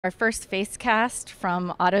Our first Facecast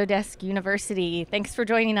from Autodesk University. Thanks for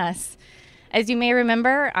joining us. As you may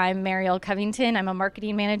remember, I'm Marielle Covington. I'm a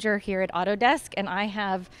marketing manager here at Autodesk, and I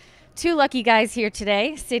have two lucky guys here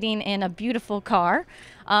today sitting in a beautiful car.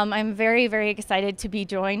 I'm very, very excited to be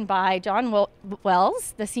joined by Jon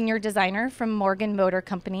Wells, the senior designer from Morgan Motor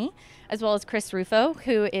Company, as well as Chris Rufo,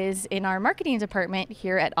 who is in our marketing department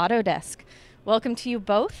here at Autodesk. Welcome to you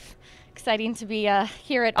both. Exciting to be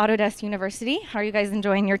here at Autodesk University. How are you guys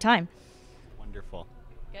enjoying your time? Wonderful.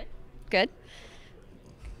 Good. Good.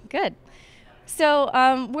 Good. So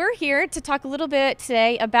we're here to talk a little bit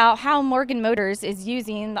today about how Morgan Motors is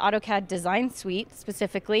using the AutoCAD Design Suite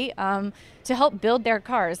specifically to help build their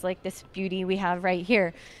cars, like this beauty we have right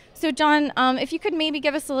here. So Jon, if you could maybe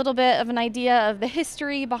give us a little bit of an idea of the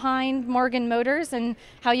history behind Morgan Motors and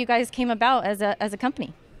how you guys came about as a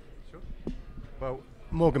company. Sure. Well,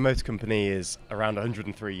 Morgan Motor Company is around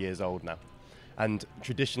 103 years old now, and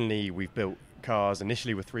traditionally we've built cars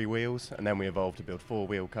initially with three wheels, and then we evolved to build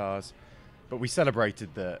four-wheel cars. But we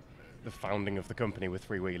celebrated the founding of the company with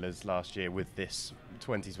three-wheelers last year with this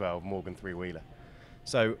 2012 Morgan three-wheeler.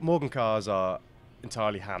 So Morgan cars are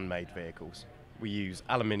entirely handmade vehicles. We use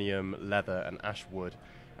aluminium, leather and ash wood,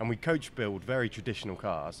 and we coach build very traditional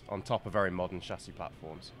cars on top of very modern chassis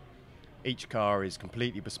platforms. Each car is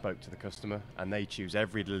completely bespoke to the customer, and they choose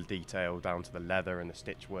every little detail down to the leather and the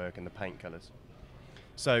stitch work and the paint colours.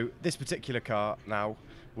 So this particular car now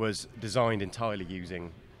was designed entirely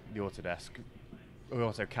using the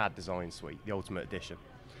AutoCAD Design Suite, the Ultimate Edition.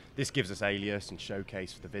 This gives us Alias and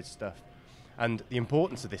Showcase for the viz stuff. And the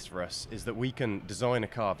importance of this for us is that we can design a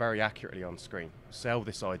car very accurately on screen, sell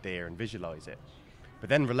this idea and visualize it,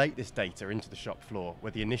 but then relate this data into the shop floor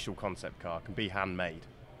where the initial concept car can be handmade.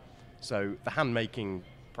 So the hand-making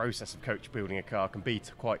process of coach building a car can be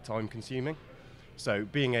quite time-consuming. So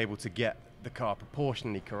being able to get the car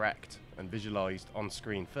proportionally correct and visualized on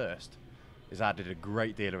screen first has added a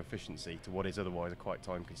great deal of efficiency to what is otherwise a quite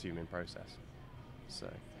time-consuming process.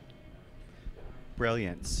 So,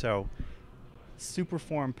 brilliant. So,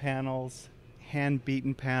 superform panels,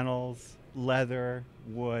 hand-beaten panels, leather,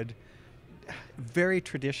 wood, very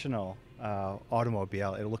traditional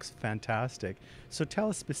automobile. It looks fantastic. So tell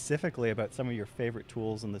us specifically about some of your favorite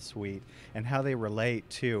tools in the suite and how they relate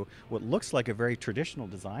to what looks like a very traditional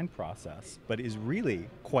design process, but is really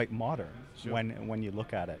quite modern. Sure. when you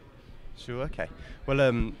look at it. Sure, okay. Well,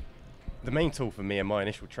 the main tool for me and my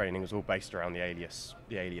initial training was all based around the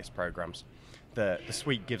Alias programs. The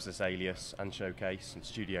suite gives us Alias and Showcase and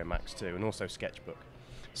Studio Max 2 and also Sketchbook.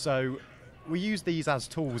 So we use these as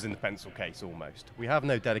tools in the pencil case almost. We have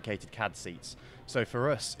no dedicated CAD seats. So for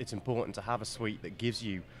us, it's important to have a suite that gives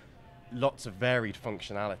you lots of varied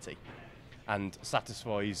functionality and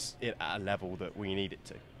satisfies it at a level that we need it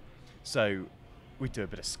to. So we do a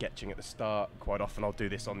bit of sketching at the start. Quite often I'll do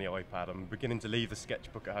this on the iPad. I'm beginning to leave the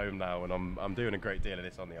sketchbook at home now, and I'm doing a great deal of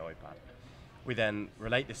this on the iPad. We then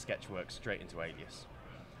relate this sketchwork straight into Alias.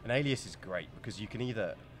 And Alias is great because you can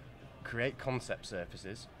either create concept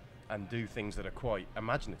surfaces and do things that are quite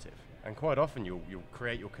imaginative. And quite often you'll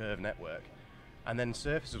create your curve network, and then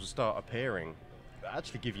surfaces will start appearing that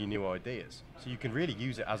actually give you new ideas. So you can really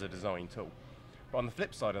use it as a design tool. But on the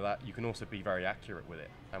flip side of that, you can also be very accurate with it,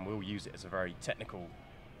 and we'll use it as a very technical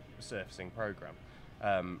surfacing program.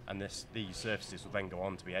 And these surfaces will then go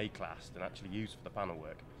on to be A-classed and actually used for the panel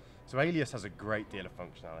work. So Alias has a great deal of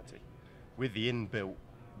functionality. With the inbuilt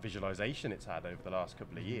visualization it's had over the last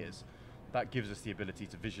couple of years, that gives us the ability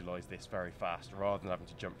to visualize this very fast rather than having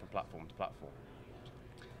to jump from platform to platform.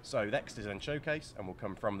 So next is then Showcase, and we'll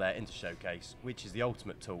come from there into Showcase, which is the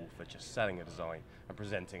ultimate tool for just selling a design and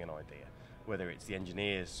presenting an idea. Whether it's the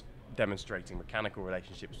engineers demonstrating mechanical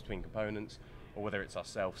relationships between components, or whether it's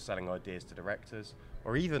ourselves selling ideas to directors,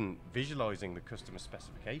 or even visualizing the customer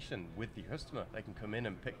specification with the customer. They can come in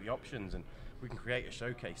and pick the options, and we can create a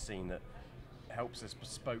showcase scene that helps us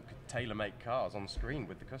bespoke, tailor-make cars on screen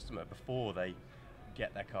with the customer before they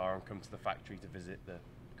get their car and come to the factory to visit the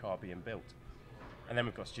car being built. And then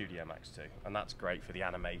we've got Studio Max 2, and that's great for the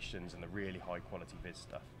animations and the really high-quality viz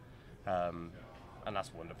stuff. And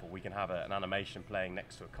that's wonderful. We can have an animation playing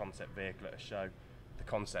next to a concept vehicle at a show. The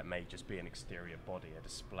concept may just be an exterior body, a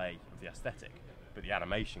display of the aesthetic, but the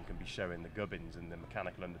animation can be showing the gubbins and the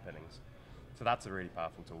mechanical underpinnings. So that's a really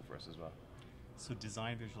powerful tool for us as well. So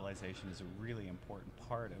design visualization is a really important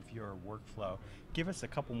part of your workflow. Give us a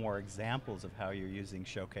couple more examples of how you're using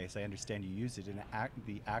Showcase. I understand you use it in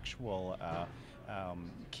the actual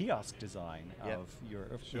kiosk design of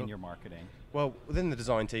in your marketing. Well, within the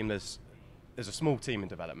design team, there's a small team in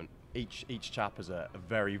development. Each chap has a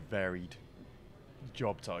very varied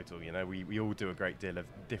job title. You know, we all do a great deal of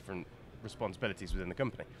different responsibilities within the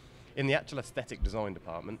company. In the actual aesthetic design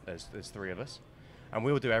department, there's 3 of us, and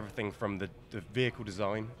we'll do everything from the vehicle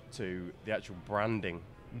design to the actual branding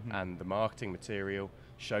and the marketing material,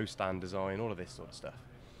 show stand design, all of this sort of stuff.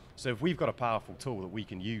 So if we've got a powerful tool that we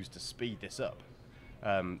can use to speed this up,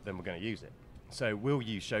 then we're going to use it. So we'll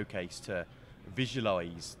use Showcase to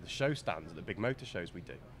visualize the show stands at the big motor shows we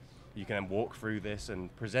do. You can then walk through this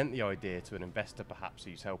and present the idea to an investor perhaps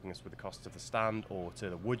who's helping us with the cost of the stand, or to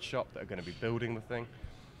the wood shop that are going to be building the thing.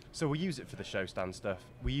 So we use it for the show stand stuff.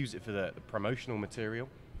 We use it for the promotional material.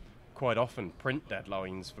 Quite often print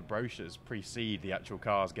deadlines for brochures precede the actual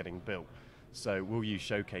cars getting built. So we'll use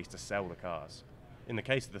Showcase to sell the cars. In the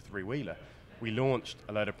case of the 3-wheeler, we launched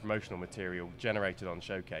a load of promotional material generated on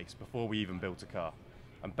Showcase before we even built a car.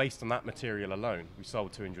 And based on that material alone, we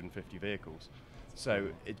sold 250 vehicles. So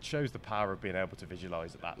it shows the power of being able to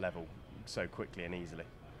visualize at that level so quickly and easily.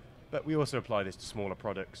 But we also apply this to smaller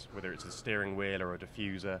products, whether it's a steering wheel or a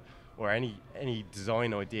diffuser, or any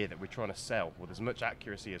design idea that we're trying to sell with as much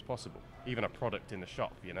accuracy as possible. Even a product in the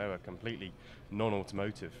shop, you know, a completely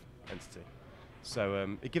non-automotive entity.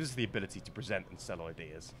 So it gives us the ability to present and sell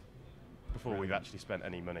ideas before we've actually spent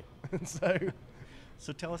any money.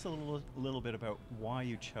 So tell us a little bit about why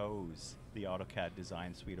you chose the AutoCAD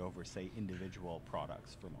Design Suite over, say, individual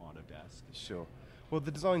products from Autodesk. Sure. Well, the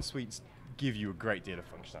design suites give you a great deal of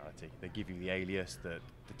functionality. They give you the alias, the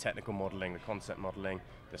technical modeling, the concept modeling,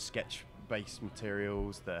 the sketch-based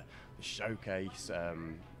materials, the showcase,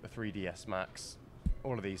 the 3ds Max,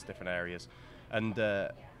 all of these different areas. And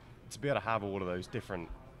to be able to have all of those different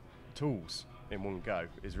tools in one go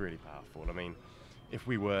is really powerful. I mean, if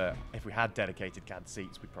we had dedicated CAD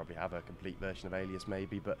seats, we'd probably have a complete version of Alias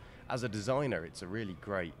maybe, but as a designer, it's a really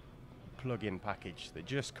great plug-in package that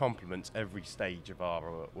just complements every stage of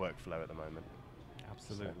our workflow at the moment.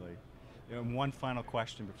 Absolutely. And one final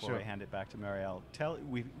question before I hand it back to Marielle.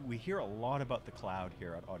 We hear a lot about the cloud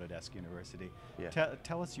here at Autodesk University. Yeah.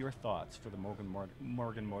 Tell us your thoughts for the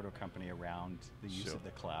Morgan Motor Company around the use of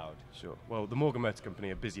the cloud. Sure. Well, the Morgan Motor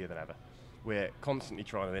Company are busier than ever. We're constantly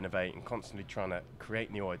trying to innovate and constantly trying to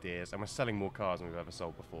create new ideas, and we're selling more cars than we've ever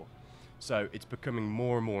sold before. So it's becoming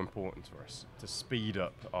more and more important for us to speed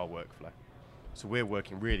up our workflow. So we're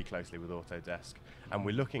working really closely with Autodesk, and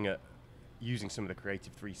we're looking at using some of the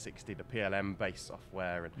Creative 360, the PLM-based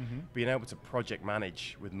software, and being able to project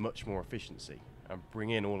manage with much more efficiency and bring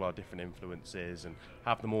in all our different influences and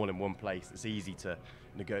have them all in one place that's easy to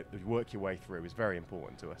work your way through is very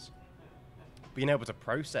important to us. Being able to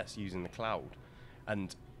process using the cloud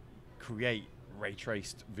and create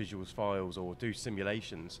ray-traced visuals files or do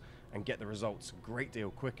simulations and get the results a great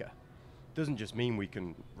deal quicker doesn't just mean we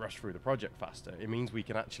can rush through the project faster. It means we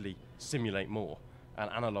can actually simulate more and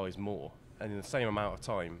analyze more, and in the same amount of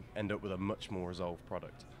time end up with a much more resolved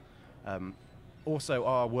product. Also,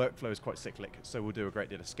 our workflow is quite cyclic, so we'll do a great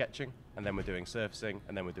deal of sketching, and then we're doing surfacing,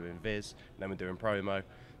 and then we're doing viz, and then we're doing promo.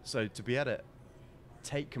 So to be able to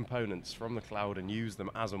take components from the cloud and use them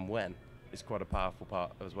as and when is quite a powerful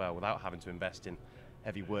part as well, without having to invest in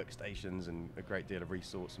heavy workstations and a great deal of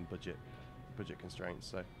resource and budget constraints.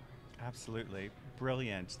 So absolutely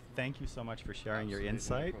brilliant. Thank you so much for sharing your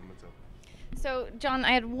insight. So Jon,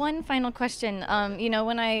 I had one final question. You know,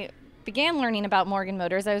 when I began learning about Morgan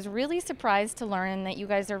Motors, I was really surprised to learn that you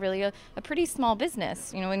guys are really a pretty small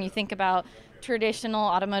business. You know, when you think about traditional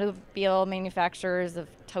automobile manufacturers of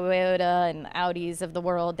Toyota and Audis of the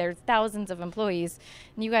world, there's thousands of employees,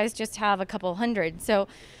 and you guys just have a couple hundred. So,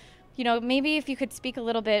 you know, maybe if you could speak a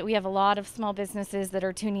little bit, we have a lot of small businesses that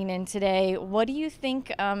are tuning in today. What do you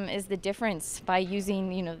think is the difference by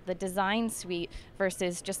using, you know, the design suite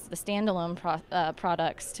versus just the standalone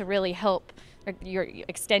products to really help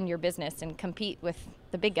extend your business and compete with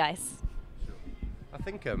the big guys? I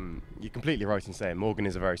think you're completely right in saying Morgan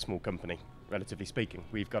is a very small company, relatively speaking.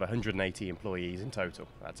 We've got 180 employees in total.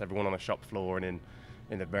 That's everyone on the shop floor and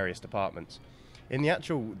in the various departments. In the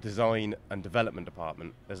actual design and development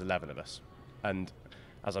department, there's 11 of us. And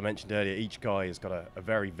as I mentioned earlier, each guy has got a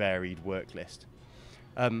very varied work list.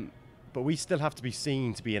 But we still have to be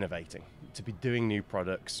seen to be innovating, to be doing new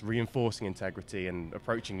products, reinforcing integrity and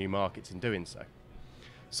approaching new markets in doing so.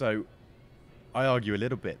 So I argue a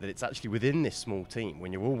little bit that it's actually within this small team,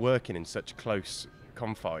 when you're all working in such close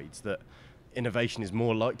confides, that innovation is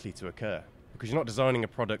more likely to occur, because you're not designing a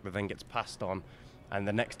product that then gets passed on and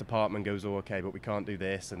the next department goes, oh, okay, but we can't do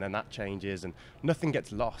this, and then that changes, and nothing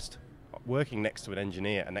gets lost. Working next to an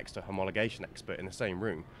engineer and next to a homologation expert in the same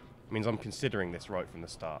room means I'm considering this right from the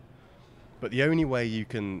start. But the only way you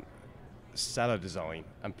can sell a design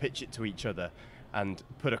and pitch it to each other And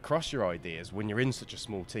put across your ideas when you're in such a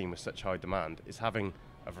small team with such high demand is having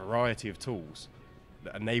a variety of tools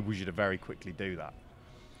that enables you to very quickly do that.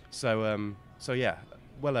 So yeah,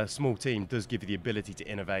 well, a small team does give you the ability to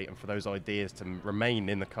innovate and for those ideas to remain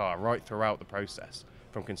in the car right throughout the process,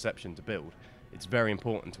 from conception to build. It's very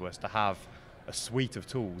important to us to have a suite of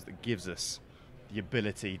tools that gives us the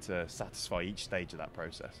ability to satisfy each stage of that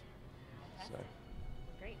process. So.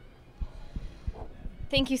 Great.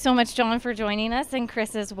 Thank you so much, Jon, for joining us, and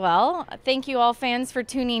Chris as well. Thank you all fans for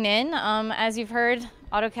tuning in. As you've heard,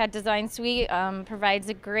 AutoCAD Design Suite provides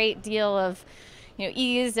a great deal of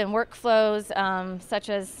ease and workflows, such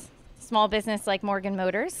as small business like Morgan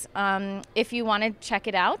Motors. If you want to check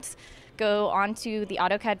it out, go onto the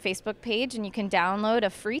AutoCAD Facebook page and you can download a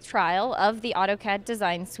free trial of the AutoCAD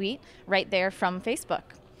Design Suite right there from Facebook.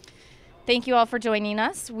 Thank you all for joining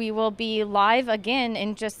us. We will be live again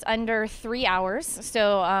in just under 3 hours,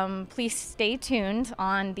 so please stay tuned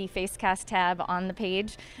on the Facecast tab on the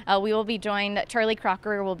page. We will be joined, Charlie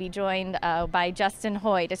Crocker will be joined by Justin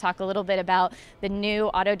Hoy to talk a little bit about the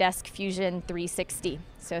new Autodesk Fusion 360.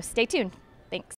 So stay tuned. Thanks.